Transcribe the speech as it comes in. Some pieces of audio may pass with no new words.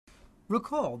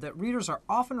Recall that readers are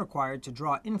often required to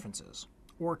draw inferences,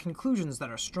 or conclusions that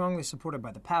are strongly supported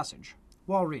by the passage,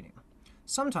 while reading.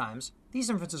 Sometimes, these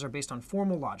inferences are based on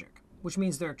formal logic, which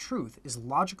means their truth is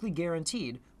logically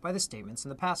guaranteed by the statements in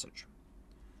the passage.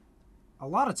 A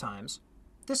lot of times,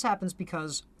 this happens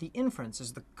because the inference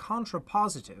is the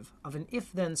contrapositive of an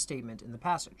if-then statement in the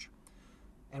passage.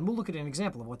 And we'll look at an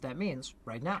example of what that means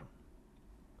right now.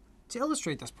 To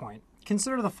illustrate this point,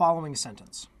 consider the following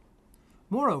sentence.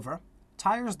 Moreover,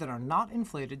 tires that are not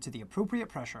inflated to the appropriate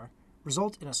pressure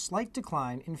result in a slight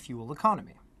decline in fuel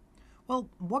economy. Well,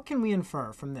 what can we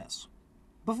infer from this?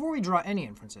 Before we draw any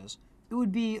inferences, it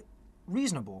would be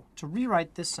reasonable to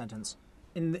rewrite this sentence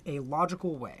in a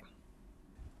logical way.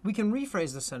 We can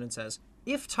rephrase this sentence as,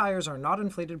 if tires are not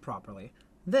inflated properly,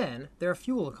 then their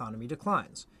fuel economy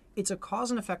declines. It's a cause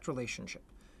and effect relationship.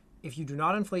 If you do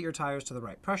not inflate your tires to the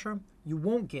right pressure, you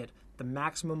won't get the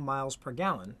maximum miles per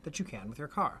gallon that you can with your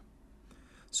car.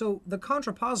 So the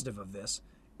contrapositive of this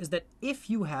is that if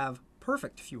you have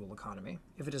perfect fuel economy,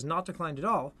 if it has not declined at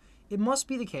all, it must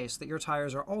be the case that your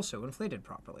tires are also inflated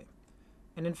properly.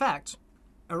 And in fact,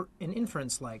 an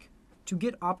inference like, to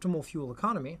get optimal fuel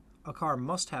economy, a car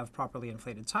must have properly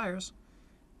inflated tires,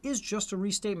 is just a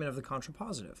restatement of the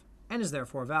contrapositive, and is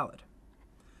therefore valid.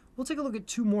 We'll take a look at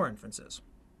two more inferences.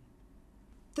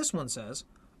 This one says,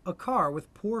 a car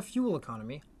with poor fuel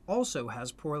economy also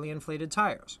has poorly inflated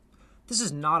tires. This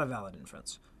is not a valid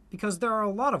inference, because there are a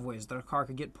lot of ways that a car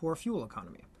could get poor fuel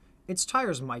economy. Its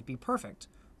tires might be perfect,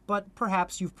 but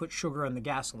perhaps you've put sugar in the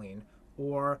gasoline,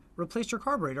 or replaced your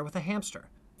carburetor with a hamster.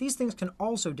 These things can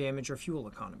also damage your fuel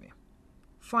economy.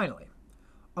 Finally,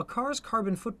 a car's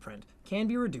carbon footprint can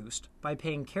be reduced by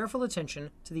paying careful attention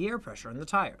to the air pressure in the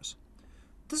tires.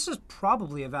 This is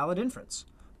probably a valid inference,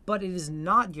 but it is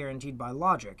not guaranteed by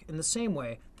logic in the same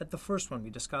way that the first one we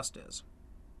discussed is.